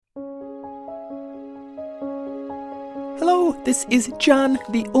Hello, this is John,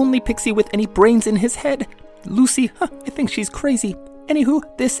 the only pixie with any brains in his head. Lucy, I think she's crazy. Anywho,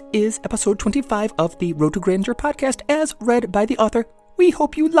 this is episode 25 of the Road to Grandeur podcast as read by the author. We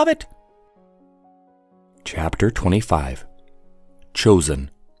hope you love it. Chapter 25. Chosen.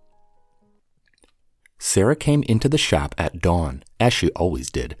 Sarah came into the shop at dawn, as she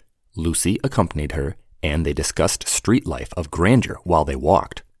always did. Lucy accompanied her, and they discussed street life of grandeur while they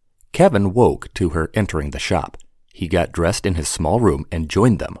walked. Kevin woke to her entering the shop. He got dressed in his small room and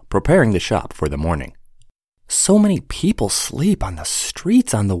joined them, preparing the shop for the morning. So many people sleep on the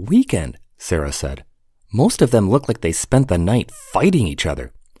streets on the weekend, Sarah said. Most of them look like they spent the night fighting each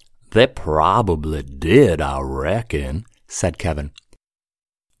other. They probably did, I reckon, said Kevin.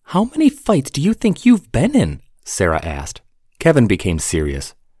 How many fights do you think you've been in? Sarah asked. Kevin became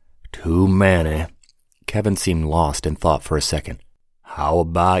serious. Too many. Kevin seemed lost in thought for a second. How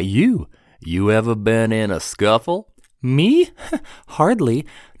about you? You ever been in a scuffle? Me? Hardly,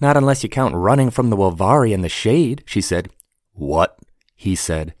 not unless you count running from the Wavari in the shade, she said. What? He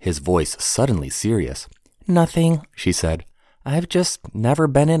said, his voice suddenly serious. Nothing, she said. I've just never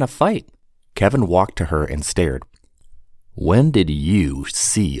been in a fight. Kevin walked to her and stared. When did you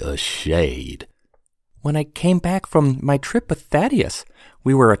see a shade? When I came back from my trip with Thaddeus.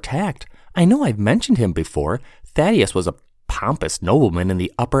 We were attacked. I know I've mentioned him before. Thaddeus was a pompous nobleman in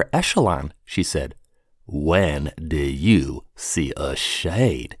the upper echelon, she said. When did you see a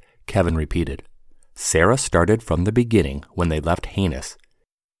shade? Kevin repeated. Sarah started from the beginning when they left Haines.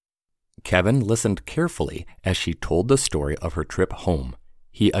 Kevin listened carefully as she told the story of her trip home.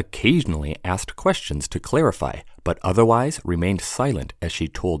 He occasionally asked questions to clarify, but otherwise remained silent as she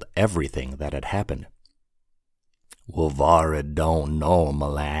told everything that had happened. Wavari don't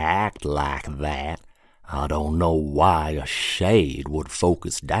normally act like that. I don't know why a shade would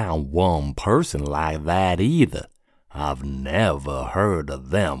focus down one person like that either. I've never heard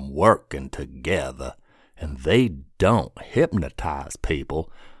of them working together, and they don't hypnotize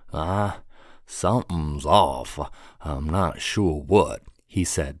people. Something's off. I'm not sure what, he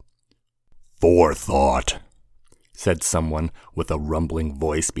said. Forethought, said someone with a rumbling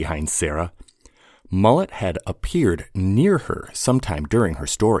voice behind Sarah. Mullet had appeared near her sometime during her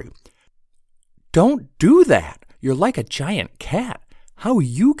story. Don't do that. You're like a giant cat. How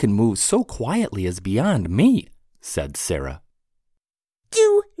you can move so quietly is beyond me, said Sarah.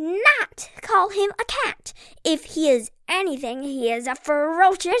 Do not call him a cat. If he is anything, he is a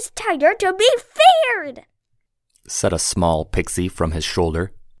ferocious tiger to be feared, said a small pixie from his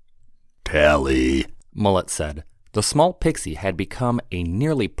shoulder. Tally, Mullet said. The small pixie had become a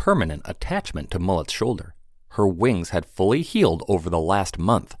nearly permanent attachment to Mullet's shoulder. Her wings had fully healed over the last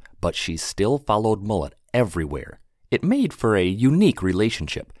month, but she still followed Mullet everywhere. It made for a unique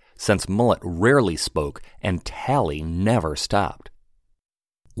relationship, since Mullet rarely spoke and Tally never stopped.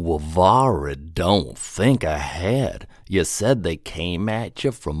 Wavari don't think ahead. You said they came at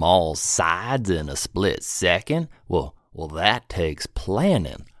you from all sides in a split second? Well, that takes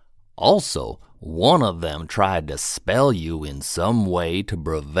planning. Also, one of them tried to spell you in some way to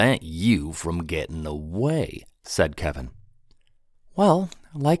prevent you from getting away, said Kevin. Well,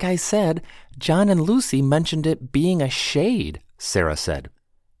 like I said, John and Lucy mentioned it being a shade, Sarah said.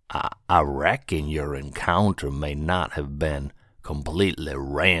 I reckon your encounter may not have been completely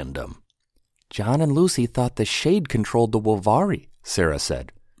random. John and Lucy thought the shade controlled the Wavari, Sarah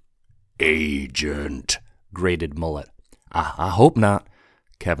said. Agent, grated Mullet. I hope not,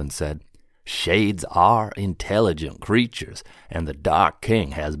 Kevin said. Shades are intelligent creatures, and the Dark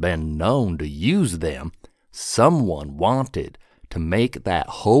King has been known to use them. Someone wanted to make that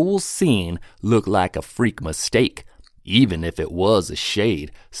whole scene look like a freak mistake. Even if it was a shade,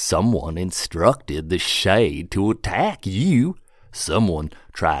 someone instructed the shade to attack you. Someone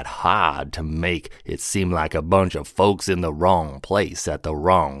tried hard to make it seem like a bunch of folks in the wrong place at the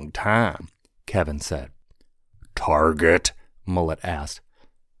wrong time, Kevin said. Target? Mullet asked.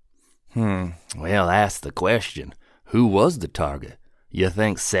 Well, that's the question. Who was the target? You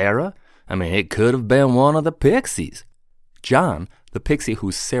think Sarah? It could have been one of the pixies. John, the pixie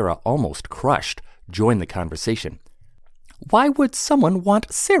who Sarah almost crushed, joined the conversation. Why would someone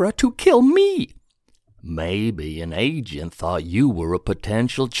want Sarah to kill me? Maybe an agent thought you were a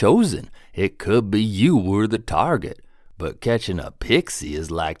potential chosen. It could be you were the target. But catching a pixie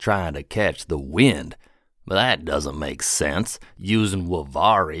is like trying to catch the wind. But that doesn't make sense. Using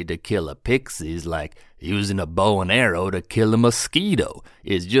Wavari to kill a pixie is like using a bow and arrow to kill a mosquito.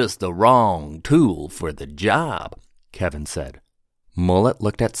 It's just the wrong tool for the job, Kevin said. Mullet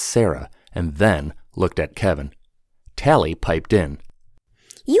looked at Sarah and then looked at Kevin. Tally piped in.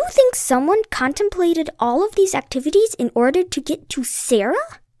 You think someone contemplated all of these activities in order to get to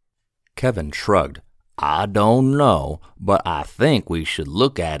Sarah? Kevin shrugged. I don't know, but I think we should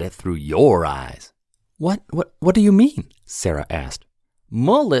look at it through your eyes. What do you mean? Sarah asked.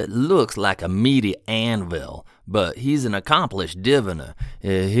 Mullet looks like a meaty anvil, but he's an accomplished diviner.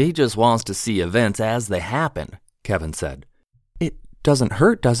 He just wants to see events as they happen, Kevin said. It doesn't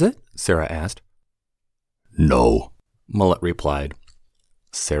hurt, does it? Sarah asked. No, Mullet replied.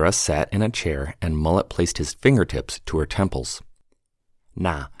 Sarah sat in a chair and Mullet placed his fingertips to her temples.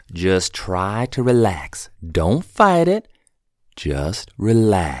 Now, just try to relax. Don't fight it. Just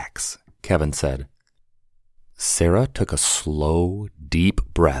relax, Kevin said. Sarah took a slow, deep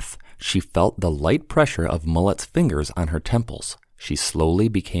breath. She felt the light pressure of Mullet's fingers on her temples. She slowly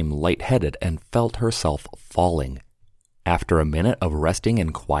became lightheaded and felt herself falling. After a minute of resting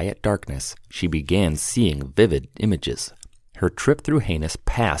in quiet darkness, she began seeing vivid images. Her trip through Haenus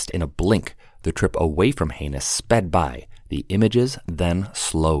passed in a blink. The trip away from Haenus sped by. The images then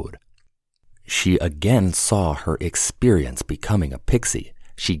slowed. She again saw her experience becoming a pixie.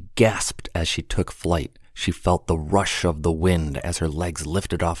 She gasped as she took flight. She felt the rush of the wind as her legs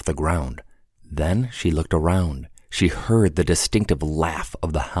lifted off the ground. Then she looked around. She heard the distinctive laugh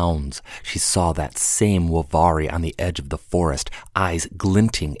of the hounds. She saw that same Wavari on the edge of the forest, eyes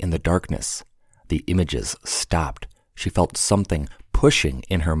glinting in the darkness. The images stopped. She felt something pushing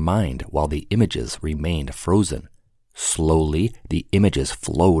in her mind while the images remained frozen. Slowly, the images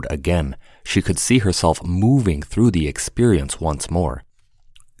flowed again. She could see herself moving through the experience once more.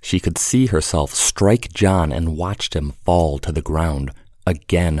 She could see herself strike John and watched him fall to the ground.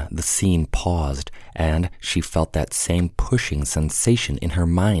 Again, the scene paused, and she felt that same pushing sensation in her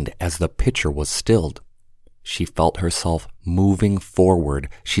mind as the picture was stilled. She felt herself moving forward.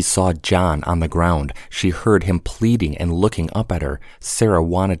 She saw John on the ground. She heard him pleading and looking up at her. Sarah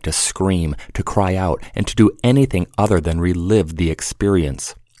wanted to scream, to cry out, and to do anything other than relive the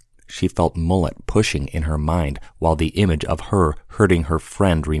experience. She felt Mullet pushing in her mind while the image of her hurting her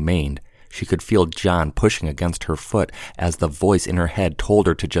friend remained. She could feel John pushing against her foot as the voice in her head told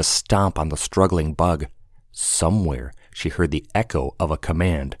her to just stomp on the struggling bug. Somewhere she heard the echo of a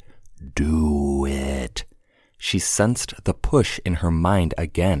command. Do it. She sensed the push in her mind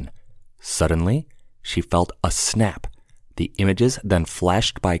again. Suddenly, she felt a snap. The images then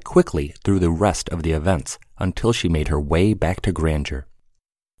flashed by quickly through the rest of the events until she made her way back to Granger.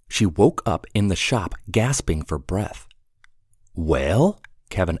 She woke up in the shop, gasping for breath. Well?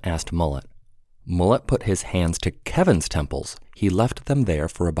 Kevin asked Mullet. Mullet put his hands to Kevin's temples. He left them there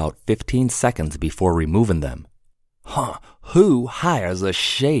for about 15 seconds before removing them. Who hires a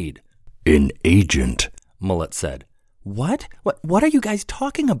shade? An agent, Mullet said. What? What are you guys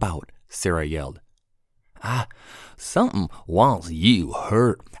talking about? Sarah yelled. Something wants you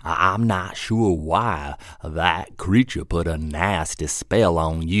hurt. I'm not sure why. That creature put a nasty spell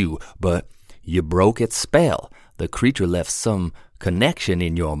on you, but you broke its spell. The creature left some connection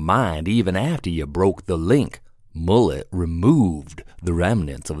in your mind even after you broke the link. Mullet removed the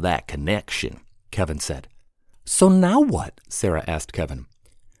remnants of that connection, Kevin said. So now what? Sarah asked Kevin.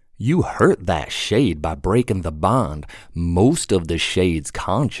 You hurt that shade by breaking the bond. Most of the shade's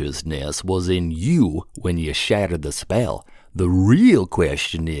consciousness was in you when you shattered the spell. The real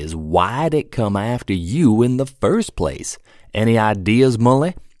question is, why'd it come after you in the first place? Any ideas,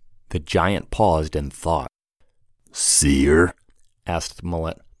 Mullet? The giant paused in thought. Seer? Asked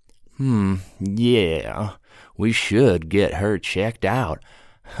Mullet. Yeah. We should get her checked out.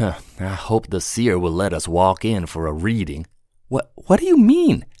 I hope the seer will let us walk in for a reading. What do you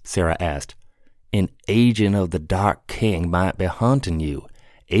mean? Sarah asked. An agent of the Dark King might be hunting you.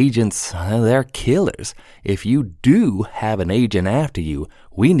 Agents, they're killers. If you do have an agent after you,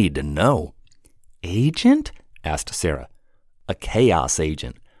 we need to know. Agent? Asked Sarah. A chaos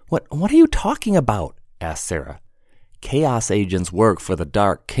agent. What are you talking about? Asked Sarah. Chaos agents work for the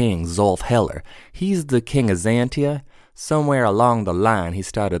Dark King, Zulf Heller. He's the king of Xantia. Somewhere along the line, he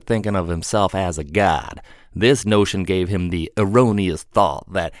started thinking of himself as a god. This notion gave him the erroneous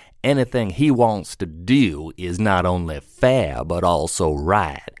thought that anything he wants to do is not only fair, but also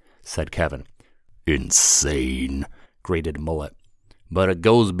right, said Kevin. Insane, grated Mullet. But it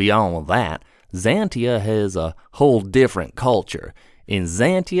goes beyond that. Xantia has a whole different culture. In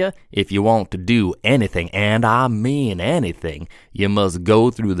Xantia, if you want to do anything, and I mean anything, you must go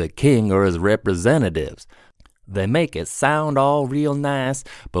through the king or his representatives. They make it sound all real nice,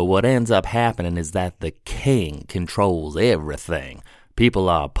 but what ends up happening is that the king controls everything. People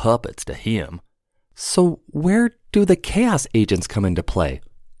are puppets to him. So where do the chaos agents come into play?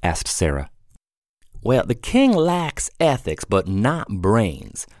 Asked Sarah. Well, the king lacks ethics, but not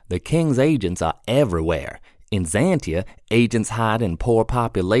brains. The king's agents are everywhere. In Xantia, agents hide in poor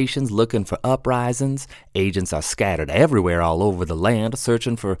populations looking for uprisings. Agents are scattered everywhere all over the land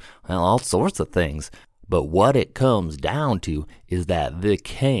searching for, all sorts of things. But what it comes down to is that the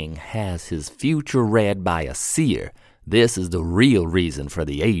king has his future read by a seer. This is the real reason for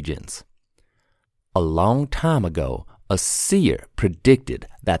the agents. A long time ago, a seer predicted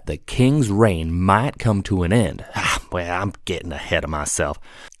that the king's reign might come to an end. Well, I'm getting ahead of myself.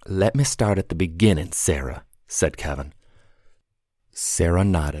 Let me start at the beginning, Sarah, said Kevin. Sarah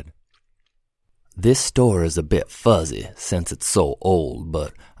nodded. This story is a bit fuzzy since it's so old,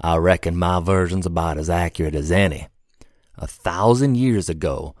 but I reckon my version's about as accurate as any. 1,000 years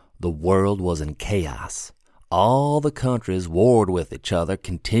ago, the world was in chaos. All the countries warred with each other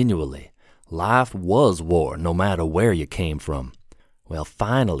continually. Life was war, no matter where you came from. Well,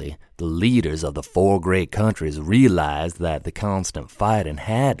 finally, the leaders of the 4 great countries realized that the constant fighting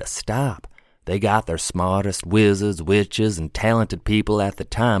had to stop. They got their smartest wizards, witches, and talented people at the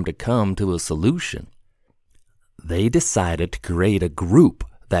time to come to a solution. They decided to create a group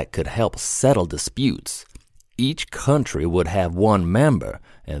that could help settle disputes. Each country would have one member,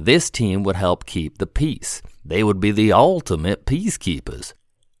 and this team would help keep the peace. They would be the ultimate peacekeepers.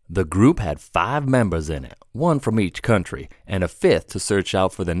 The group had 5 members in it, 1 from each country, and a 5th to search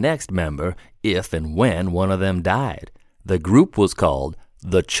out for the next member if and when one of them died. The group was called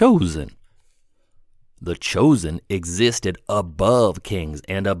The Chosen. The Chosen existed above kings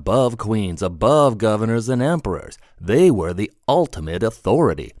and above queens, above governors and emperors. They were the ultimate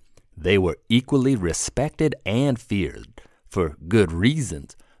authority. They were equally respected and feared, for good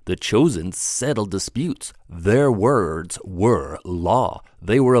reasons. The Chosen settled disputes. Their words were law.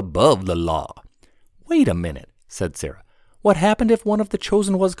 They were above the law. Wait a minute, said Sarah. What happened if one of the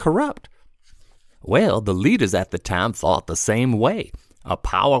Chosen was corrupt? Well, the leaders at the time thought the same way. A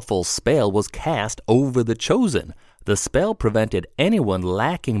powerful spell was cast over the Chosen. The spell prevented anyone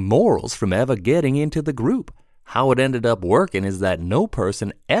lacking morals from ever getting into the group. How it ended up working is that no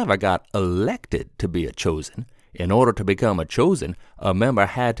person ever got elected to be a Chosen. In order to become a Chosen, a member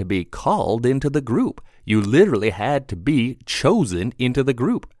had to be called into the group. You literally had to be chosen into the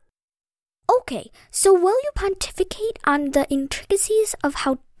group. Okay, so will you pontificate on the intricacies of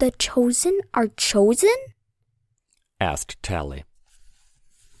how the Chosen are chosen? Asked Tally.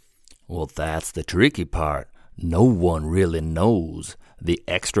 Well, that's the tricky part. No one really knows. The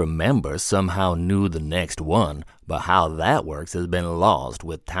extra member somehow knew the next one, but how that works has been lost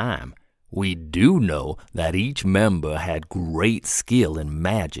with time. We do know that each member had great skill in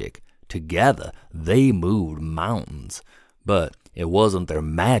magic. Together, they moved mountains. But it wasn't their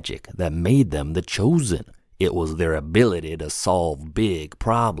magic that made them the Chosen. It was their ability to solve big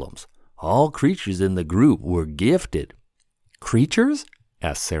problems. All creatures in the group were gifted. Creatures?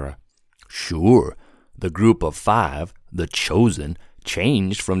 Asked Sarah. Sure. The group of 5, the Chosen,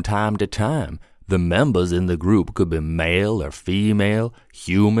 changed from time to time. The members in the group could be male or female,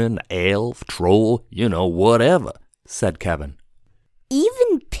 human, elf, troll, whatever, said Kevin.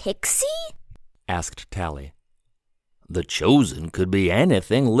 Even pixie? Asked Tally. The Chosen could be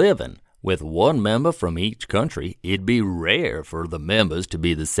anything living. With one member from each country, it'd be rare for the members to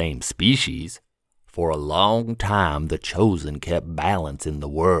be the same species. For a long time, the Chosen kept balance in the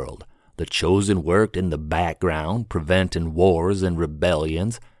world. The Chosen worked in the background, preventing wars and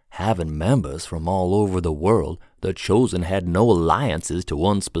rebellions. Having members from all over the world, the Chosen had no alliances to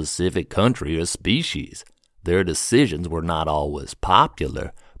one specific country or species. Their decisions were not always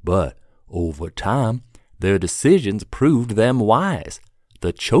popular, but over time, their decisions proved them wise.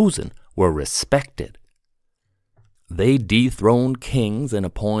 The Chosen were respected. They dethroned kings and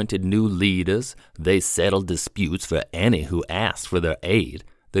appointed new leaders. They settled disputes for any who asked for their aid.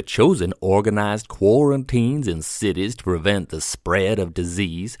 The Chosen organized quarantines in cities to prevent the spread of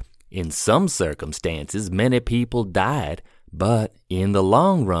disease. In some circumstances, many people died, but in the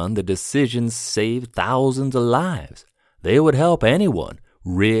long run, the decisions saved thousands of lives. They would help anyone,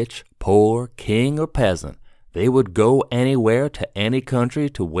 rich, poor, king, or peasant. They would go anywhere to any country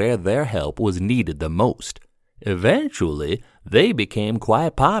to where their help was needed the most. Eventually, they became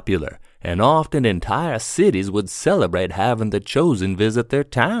quite popular, and often entire cities would celebrate having the Chosen visit their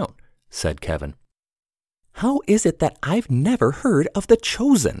town, said Kevin. How is it that I've never heard of the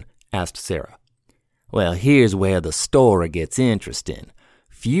Chosen? Asked Sarah. Well, here's where the story gets interesting.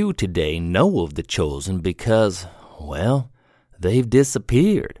 Few today know of the Chosen because, they've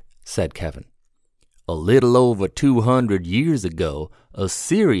disappeared, said Kevin. A little over 200 years ago, a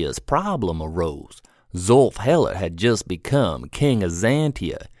serious problem arose. Zulf Heller had just become king of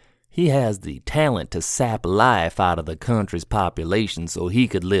Xantia. He has the talent to sap life out of the country's population so he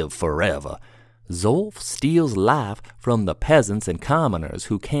could live forever. Zulf steals life from the peasants and commoners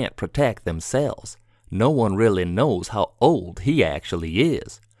who can't protect themselves. No one really knows how old he actually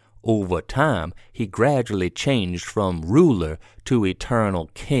is. Over time, he gradually changed from ruler to eternal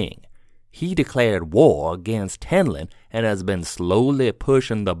king. He declared war against Tenlin and has been slowly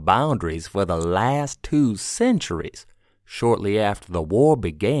pushing the boundaries for the last 2 centuries. Shortly after the war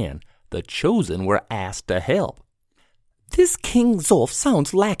began, the Chosen were asked to help. "This King Zulf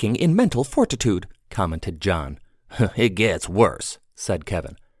sounds lacking in mental fortitude," commented John. "It gets worse," said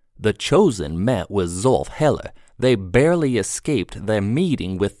Kevin. The Chosen met with Zulf Heller. They barely escaped their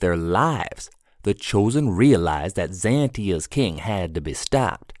meeting with their lives. The Chosen realized that Xantia's king had to be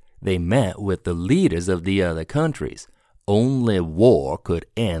stopped. They met with the leaders of the other countries. Only war could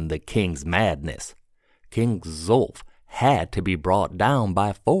end the king's madness. King Zulf had to be brought down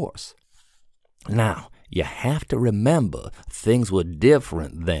by force. Now, you have to remember, things were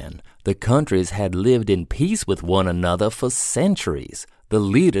different then. The countries had lived in peace with one another for centuries. The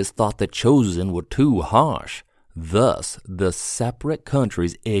leaders thought the Chosen were too harsh. Thus, the separate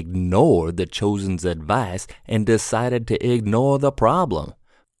countries ignored the Chosen's advice and decided to ignore the problem.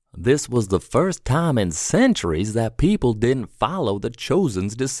 This was the first time in centuries that people didn't follow the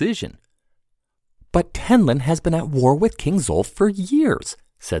Chosen's decision. "But Tenlin has been at war with King Zulf for years,"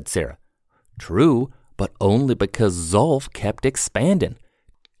 said Sarah. True, but only because Zulf kept expanding.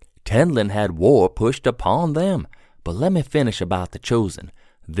 Tenlin had war pushed upon them. But let me finish about the Chosen.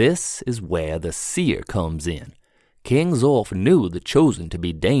 This is where the seer comes in. King Zulf knew the Chosen to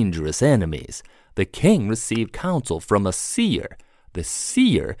be dangerous enemies. The king received counsel from a seer. The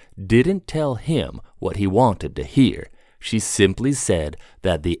seer didn't tell him what he wanted to hear. She simply said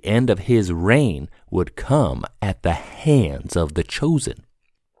that the end of his reign would come at the hands of the Chosen.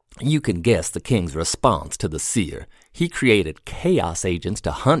 You can guess the king's response to the seer. He created chaos agents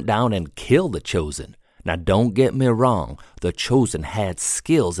to hunt down and kill the Chosen. Now don't get me wrong, the Chosen had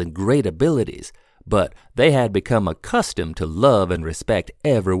skills and great abilities, but they had become accustomed to love and respect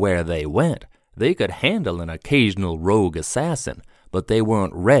everywhere they went. They could handle an occasional rogue assassin, but they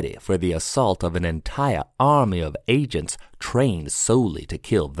weren't ready for the assault of an entire army of agents trained solely to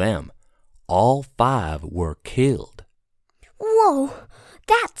kill them. All 5 were killed. "Whoa,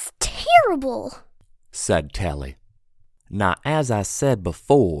 that's terrible," said Tally. Now, as I said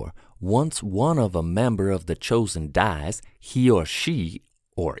before, once one of a member of the Chosen dies, he or she,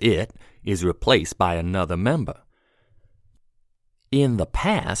 or it, is replaced by another member. In the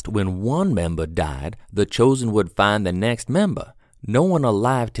past, when one member died, the Chosen would find the next member. No one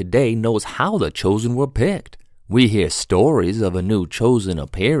alive today knows how the Chosen were picked. We hear stories of a new Chosen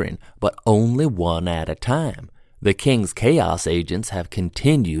appearing, but only one at a time. The king's chaos agents have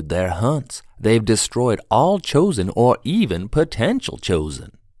continued their hunts. They've destroyed all Chosen or even potential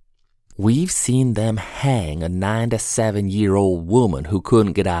Chosen. We've seen them hang a 9 to 7-year-old woman who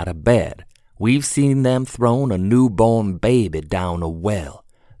couldn't get out of bed. We've seen them thrown a newborn baby down a well.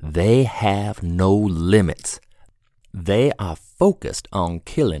 They have no limits. They are focused on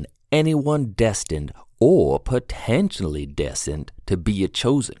killing anyone destined or potentially destined to be a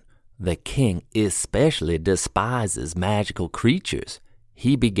Chosen. The king especially despises magical creatures.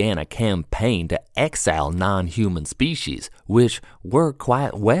 He began a campaign to exile non-human species, which worked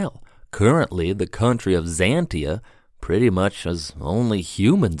quite well. Currently, the country of Xantia pretty much has only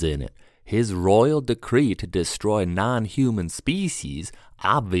humans in it. His royal decree to destroy non-human species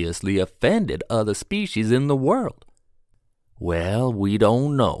obviously offended other species in the world. Well, we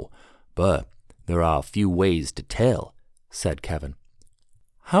don't know, but there are a few ways to tell, said Kevin.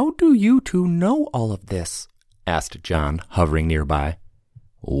 How do you two know all of this? Asked John, hovering nearby.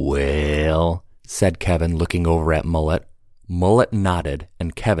 Well, said Kevin, looking over at Mullet. Mullet nodded,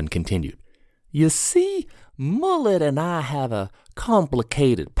 and Kevin continued. You see, Mullet and I have a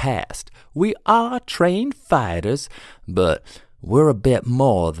complicated past. We are trained fighters, but we're a bit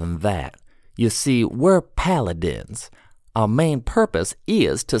more than that. You see, we're paladins. Our main purpose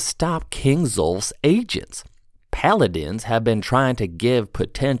is to stop King Zulf's agents. Paladins have been trying to give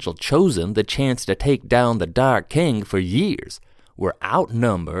potential Chosen the chance to take down the Dark King for years. We're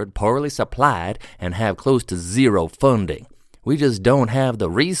outnumbered, poorly supplied, and have close to zero funding. We just don't have the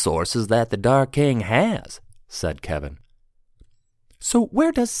resources that the Dark King has, said Kevin. So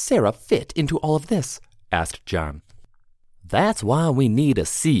where does Sarah fit into all of this? Asked John. That's why we need a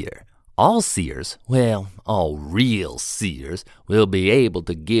seer. All seers, well, all real seers, will be able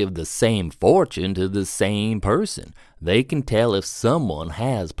to give the same fortune to the same person. They can tell if someone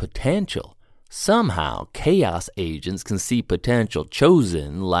has potential. Somehow, chaos agents can see potential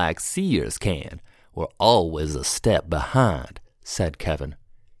chosen like seers can. We're always a step behind, said Kevin.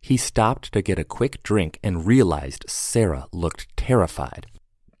 He stopped to get a quick drink and realized Sarah looked terrified.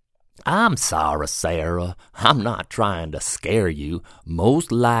 I'm sorry, Sarah. I'm not trying to scare you. Most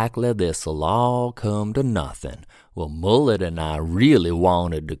likely this'll all come to nothing. Well, Mullet and I really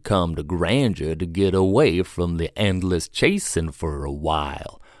wanted to come to Grandeur to get away from the endless chasing for a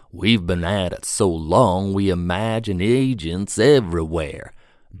while. We've been at it so long we imagine agents everywhere.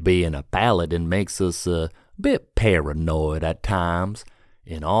 Being a paladin makes us a bit paranoid at times.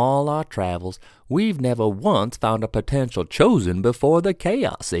 In all our travels, we've never once found a potential chosen before the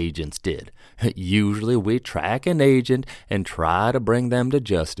chaos agents did. Usually we track an agent and try to bring them to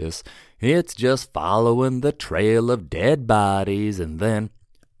justice. It's just following the trail of dead bodies and then...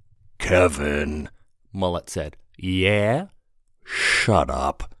 Kevin, Mullet said. Yeah? Shut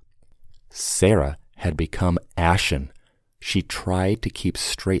up. Sarah had become ashen. She tried to keep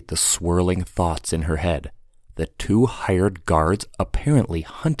straight the swirling thoughts in her head. The 2 hired guards apparently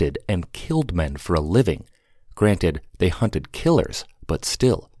hunted and killed men for a living. Granted, they hunted killers, but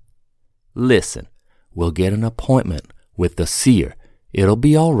still. Listen, we'll get an appointment with the seer. It'll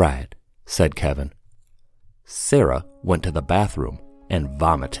be all right, said Kevin. Sarah went to the bathroom and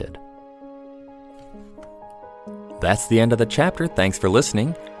vomited. That's the end of the chapter. Thanks for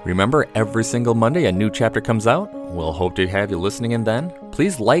listening. Remember, every single Monday a new chapter comes out. We'll hope to have you listening in then.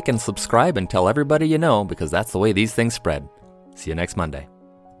 Please like and subscribe and tell everybody you know, because that's the way these things spread. See you next Monday.